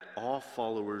all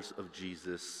followers of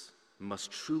Jesus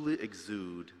must truly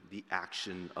exude the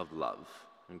action of love,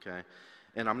 okay?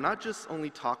 And I'm not just only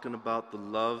talking about the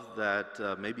love that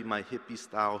maybe my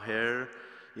hippie-style hair,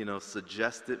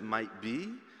 suggests it might be,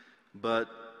 but,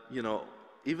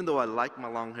 even though I like my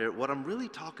long hair, what I'm really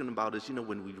talking about is,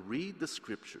 when we read the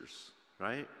scriptures,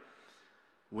 right?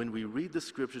 When we read the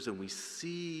scriptures and we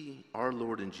see our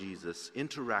Lord and Jesus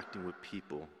interacting with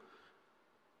people,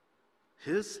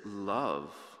 his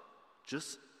love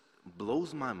just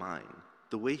blows my mind.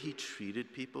 The way he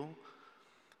treated people,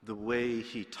 the way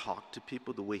he talked to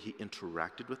people, the way he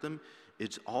interacted with them,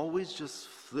 it always just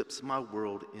flips my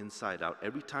world inside out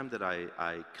every time that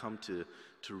I come to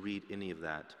read any of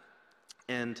that.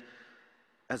 And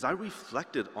as I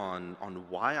reflected on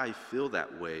why I feel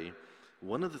that way,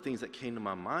 one of the things that came to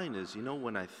my mind is,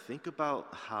 when I think about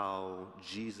how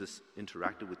Jesus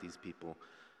interacted with these people,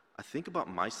 I think about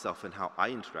myself and how I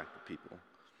interact with people.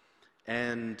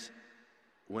 And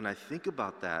when I think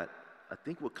about that, I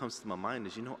think what comes to my mind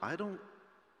is, I don't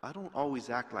always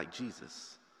act like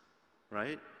Jesus,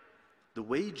 right? The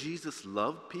way Jesus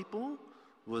loved people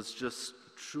was just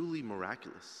truly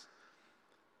miraculous.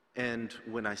 And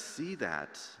when I see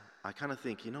that, I kind of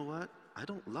think, you know what? I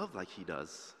don't love like he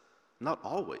does. Not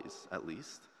always, at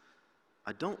least.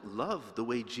 I don't love the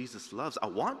way Jesus loves. I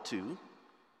want to,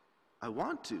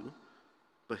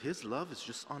 but his love is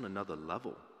just on another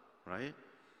level, right?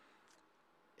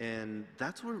 And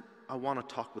that's what I want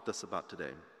to talk with us about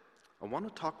today. I want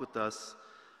to talk with us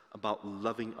about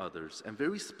loving others, and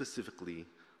very specifically,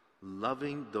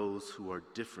 loving those who are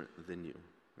different than you,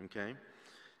 okay?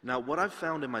 Now, what I've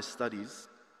found in my studies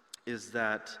is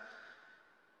that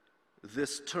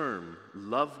this term,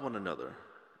 love one another,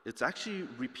 it's actually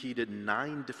repeated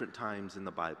 9 different times in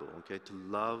the Bible, okay, to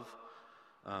love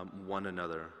one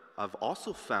another. I've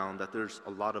also found that there's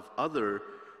a lot of other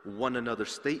one another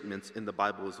statements in the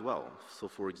Bible as well. So,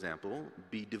 for example,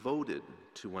 be devoted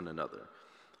to one another,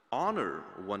 honor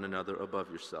one another above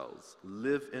yourselves,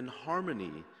 live in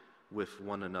harmony with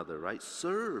one another, right?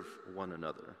 Serve one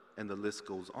another, and the list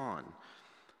goes on.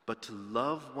 But to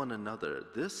love one another,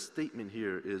 this statement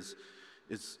here is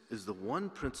the one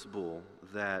principle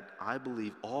that I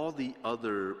believe all the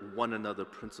other one another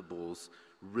principles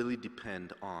really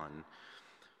depend on.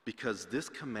 Because this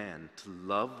command to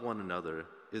love one another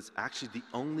is actually the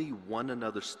only one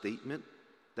another statement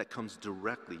that comes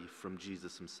directly from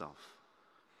Jesus himself.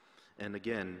 And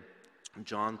again,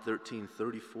 John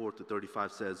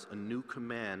 13:34-35 says, "A new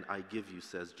command I give you,"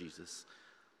 says Jesus,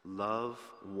 "love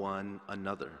one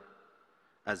another.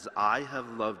 As I have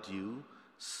loved you,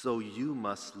 so you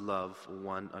must love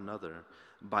one another.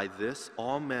 By this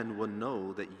all men will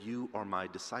know that you are my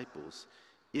disciples,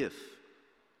 if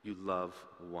you love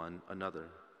one another."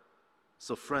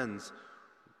 So friends,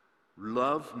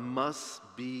 love must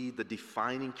be the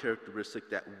defining characteristic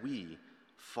that we,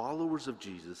 followers of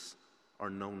Jesus, are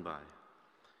known by.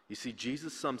 You see,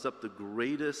 Jesus sums up the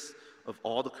greatest of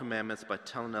all the commandments by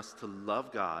telling us to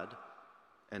love God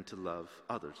and to love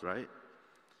others, right?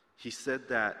 He said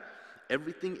that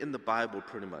everything in the Bible,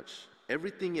 pretty much,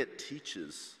 everything it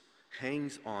teaches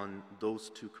hangs on those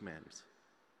 2 commands.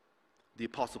 The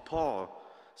Apostle Paul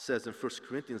says in 1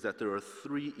 Corinthians that there are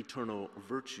 3 eternal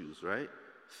virtues, right?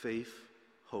 Faith,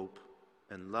 hope,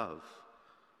 and love.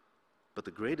 But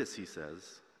the greatest, he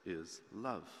says, is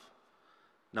love.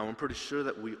 Now, I'm pretty sure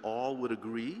that we all would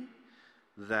agree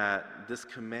that this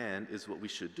command is what we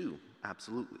should do.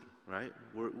 Absolutely, right?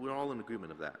 We're all in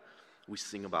agreement of that. We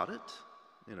sing about it,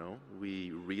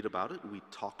 we read about it, we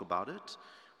talk about it,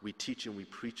 we teach and we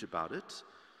preach about it.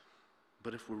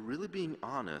 But if we're really being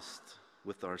honest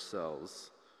with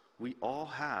ourselves, we all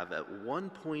have, at one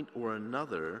point or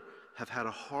another, have had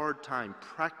a hard time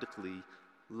practically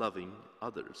loving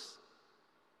others.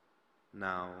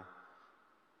 Now,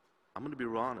 I'm going to be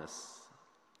real honest.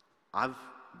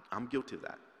 I'm guilty of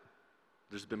that.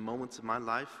 There's been moments in my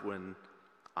life when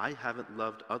I haven't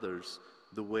loved others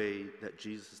the way that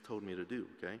Jesus told me to do,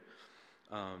 okay?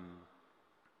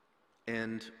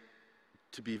 And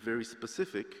to be very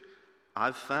specific,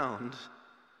 I've found,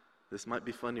 this might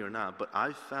be funny or not, but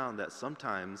I've found that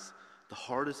sometimes the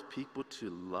hardest people to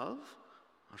love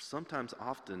are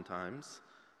oftentimes,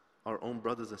 our own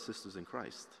brothers and sisters in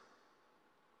Christ.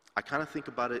 I kind of think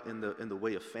about it in the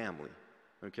way of family,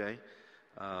 okay?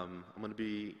 I'm going to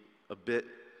be a bit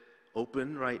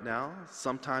open right now.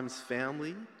 Sometimes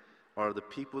family are the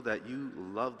people that you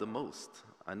love the most.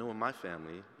 I know in my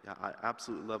family, I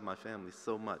absolutely love my family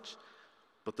so much.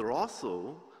 But they're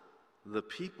also the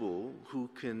people who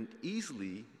can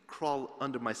easily crawl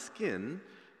under my skin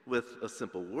with a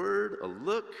simple word, a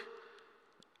look,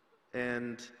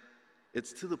 And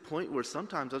it's to the point where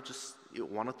sometimes I just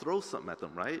want to throw something at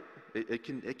them, right? It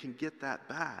can get that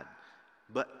bad.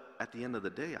 But at the end of the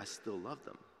day, I still love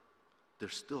them. They're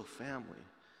still family.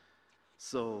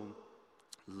 So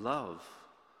love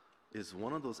is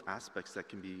one of those aspects that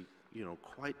can be,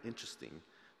 quite interesting,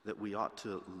 that we ought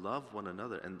to love one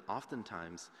another. And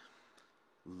oftentimes,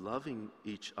 loving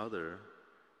each other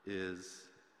is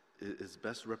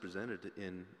best represented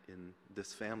in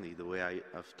this family, the way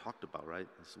I've talked about, right?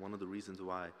 It's one of the reasons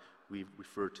why we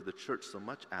refer to the church so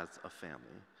much as a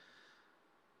family.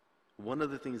 One of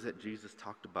the things that Jesus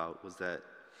talked about was that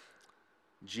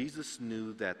Jesus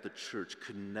knew that the church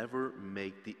could never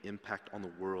make the impact on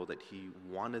the world that he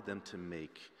wanted them to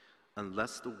make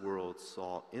unless the world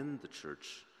saw in the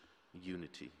church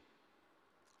unity,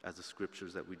 as the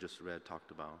scriptures that we just read talked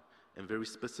about. And very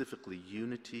specifically,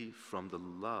 unity from the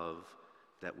love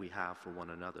that we have for one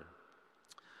another.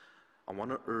 I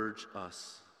want to urge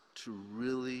us to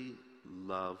really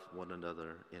love one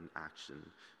another in action,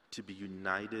 to be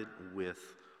united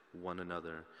with one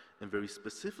another, and very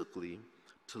specifically,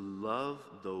 to love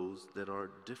those that are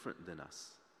different than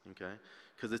us, okay?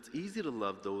 Because it's easy to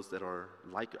love those that are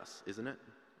like us, isn't it?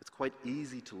 It's quite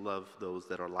easy to love those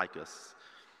that are like us.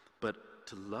 But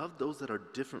to love those that are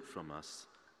different from us,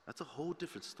 that's a whole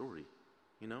different story,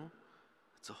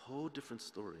 It's a whole different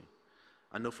story.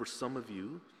 I know for some of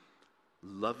you,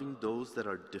 loving those that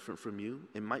are different from you,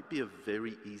 it might be a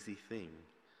very easy thing.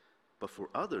 But for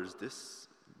others, this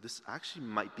actually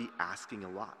might be asking a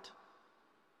lot.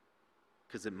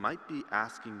 Because it might be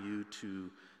asking you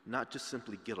to not just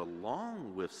simply get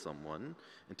along with someone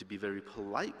and to be very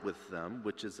polite with them,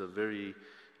 which is a very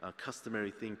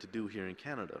customary thing to do here in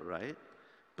Canada, right?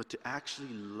 But to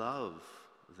actually love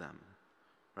them,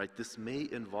 right? This may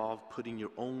involve putting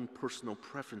your own personal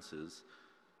preferences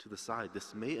to the side.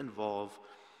 This may involve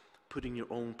putting your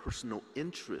own personal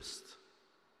interest,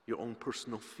 your own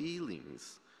personal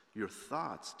feelings, your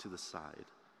thoughts to the side.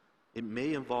 It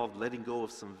may involve letting go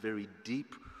of some very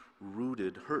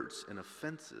deep-rooted hurts and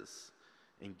offenses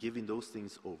and giving those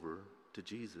things over to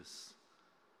Jesus.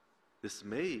 This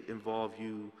may involve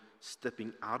you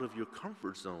stepping out of your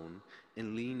comfort zone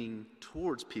and leaning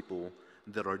towards people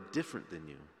that are different than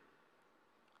you.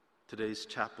 Today's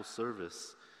chapel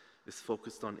service is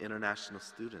focused on international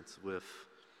students with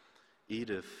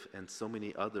Edith and so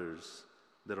many others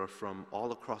that are from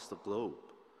all across the globe,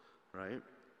 right?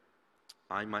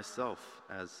 I myself,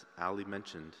 as Ali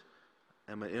mentioned,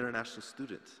 am an international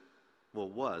student. Well,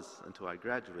 was until I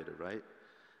graduated, right?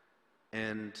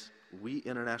 And we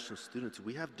international students,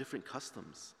 we have different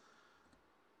customs.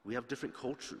 We have different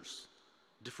cultures,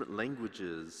 different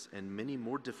languages, and many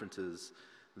more differences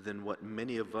than what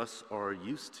many of us are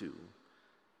used to.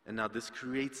 And now this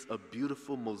creates a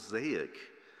beautiful mosaic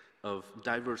of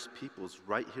diverse peoples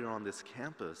right here on this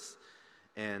campus.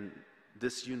 And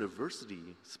this university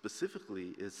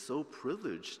specifically is so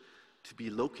privileged to be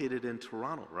located in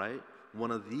Toronto, right? One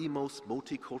of the most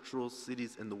multicultural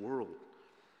cities in the world.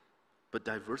 But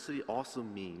diversity also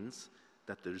means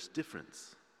that there's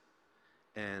difference.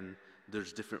 And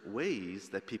there's different ways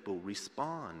that people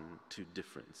respond to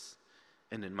difference.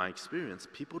 And in my experience,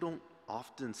 people don't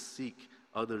often seek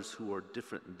others who are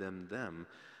different than them,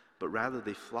 but rather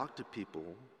they flock to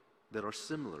people that are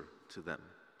similar to them.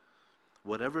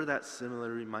 Whatever that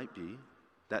similarity might be,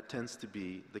 that tends to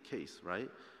be the case, right?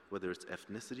 Whether it's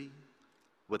ethnicity,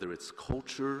 whether it's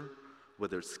culture,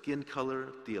 whether it's skin color,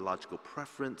 theological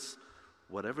preference,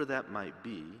 whatever that might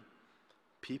be,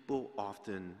 people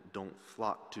often don't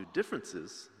flock to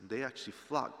differences. They actually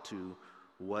flock to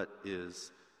what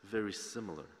is very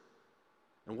similar.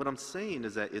 And what I'm saying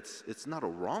is that it's not a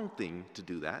wrong thing to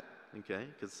do that, okay?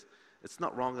 Because it's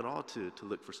not wrong at all to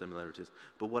look for similarities.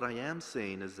 But what I am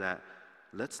saying is that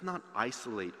let's not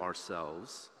isolate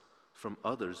ourselves from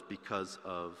others because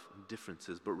of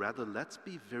differences, but rather let's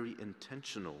be very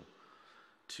intentional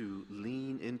to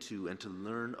lean into and to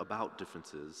learn about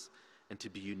differences and to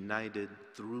be united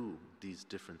through these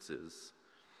differences.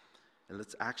 And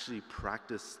let's actually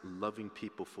practice loving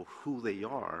people for who they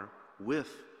are with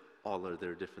all of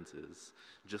their differences,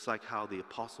 just like how the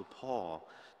Apostle Paul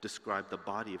described the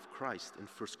body of Christ in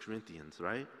 1 Corinthians,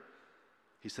 right?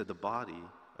 He said the body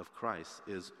of Christ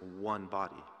is one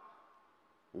body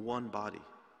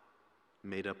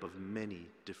made up of many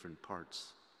different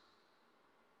parts.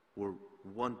 We're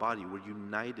one body, we're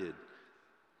united,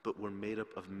 but we're made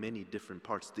up of many different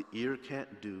parts. The ear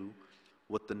can't do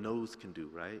what the nose can do,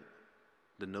 right?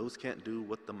 The nose can't do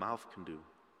what the mouth can do.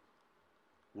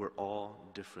 We're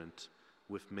all different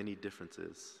with many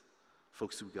differences.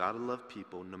 Folks, we gotta love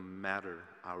people no matter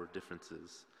our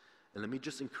differences. And let me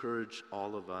just encourage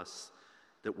all of us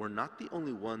that we're not the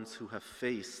only ones who have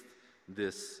faced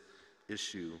this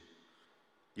issue.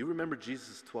 You remember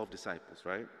Jesus' 12 disciples,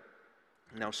 right?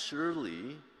 Now,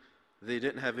 surely they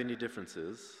didn't have any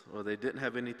differences, or they didn't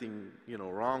have anything,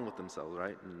 wrong with themselves,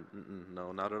 right?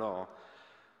 No, not at all.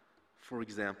 For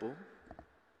example,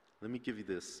 let me give you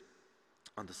this.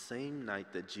 On the same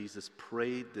night that Jesus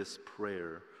prayed this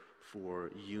prayer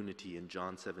for unity in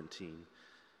John 17,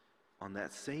 on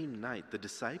that same night, the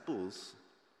disciples,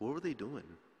 what were they doing?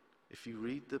 If you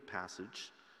read the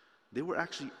passage, they were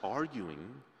actually arguing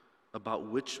about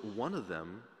which one of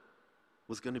them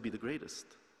was going to be the greatest.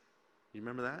 You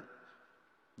remember that?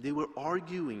 They were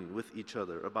arguing with each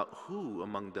other about who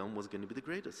among them was going to be the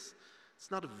greatest.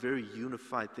 It's not a very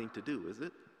unified thing to do, is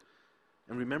it?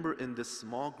 And remember, in this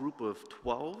small group of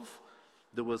 12,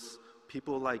 there was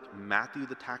people like Matthew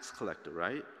the tax collector,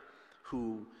 right?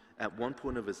 Who at one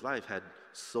point of his life had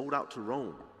sold out to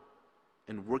Rome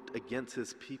and worked against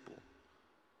his people.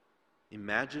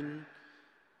 Imagine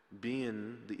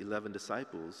being the 11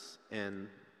 disciples and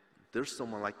there's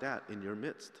someone like that in your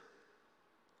midst.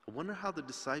 I wonder how the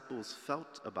disciples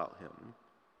felt about him,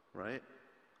 right?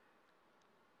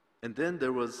 And then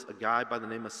there was a guy by the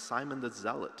name of Simon the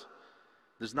Zealot.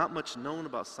 There's not much known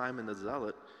about Simon the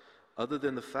Zealot other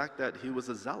than the fact that he was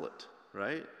a zealot,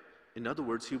 right? In other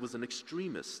words, he was an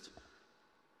extremist.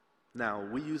 Now,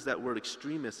 we use that word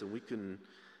extremist and we can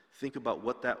think about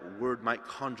what that word might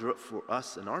conjure up for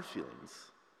us and our feelings.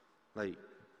 Like,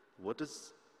 what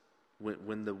does,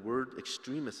 when the word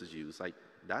extremist is used, like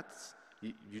that's,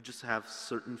 you just have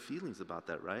certain feelings about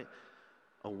that, right?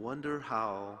 I wonder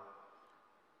how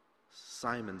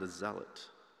Simon the Zealot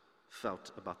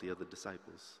felt about the other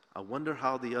disciples. I wonder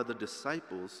how the other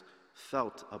disciples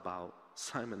felt about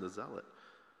Simon the Zealot.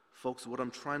 Folks, what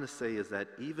I'm trying to say is that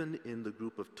even in the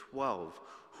group of 12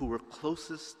 who were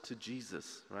closest to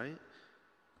Jesus, right,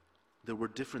 there were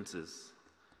differences,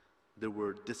 there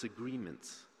were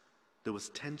disagreements, there was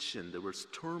tension, there was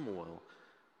turmoil,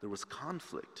 there was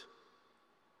conflict.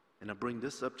 And I bring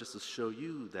this up just to show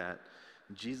you that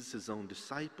Jesus' own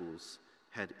disciples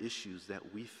had issues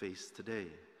that we face today.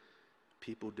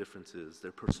 People differences,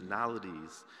 their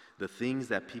personalities, the things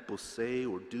that people say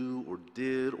or do or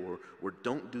did or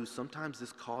don't do. Sometimes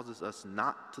this causes us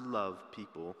not to love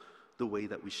people the way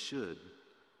that we should.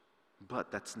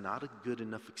 But that's not a good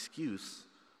enough excuse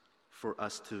for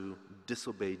us to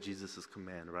disobey Jesus'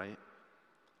 command, right?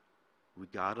 We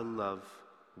gotta love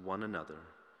one another.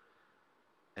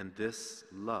 And this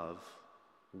love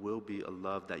will be a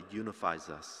love that unifies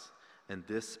us. And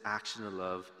this action of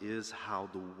love is how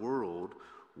the world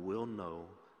will know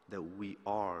that we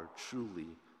are truly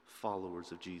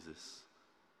followers of Jesus.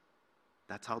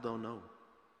 That's how they'll know.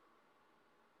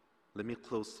 Let me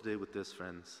close today with this,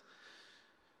 friends.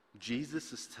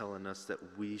 Jesus is telling us that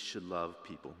we should love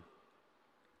people.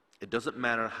 It doesn't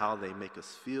matter how they make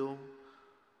us feel.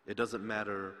 It doesn't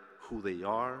matter who they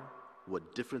are,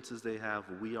 what differences they have.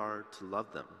 We are to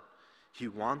love them. He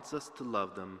wants us to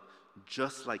love them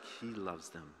just like He loves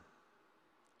them.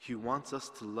 He wants us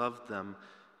to love them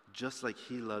just like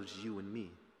He loves you and me.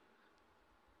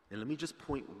 And let me just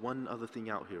point one other thing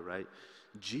out here, right?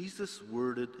 Jesus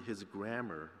worded His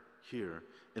grammar here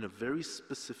in a very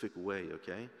specific way,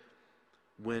 okay?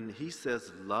 When He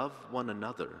says love one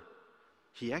another,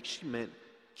 He actually meant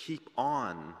keep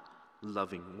on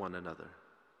loving one another.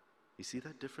 You see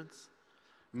that difference?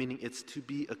 Meaning it's to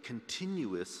be a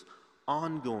continuous,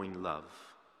 ongoing love.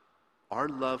 Our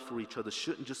love for each other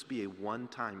shouldn't just be a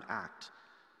one-time act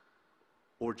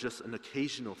or just an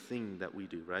occasional thing that we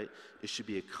do, right? It should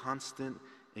be a constant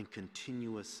and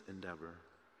continuous endeavor.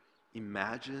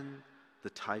 Imagine the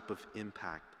type of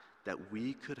impact that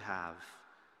we could have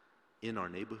in our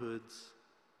neighborhoods,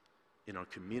 in our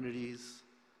communities,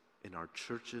 in our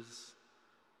churches,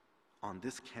 on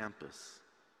this campus,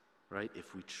 right?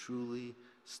 If we truly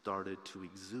started to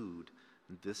exude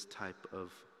this type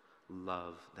of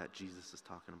love that Jesus is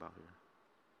talking about here.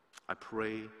 I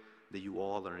pray that you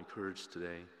all are encouraged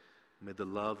today. May the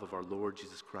love of our Lord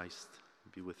Jesus Christ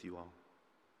be with you all.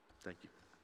 Thank you.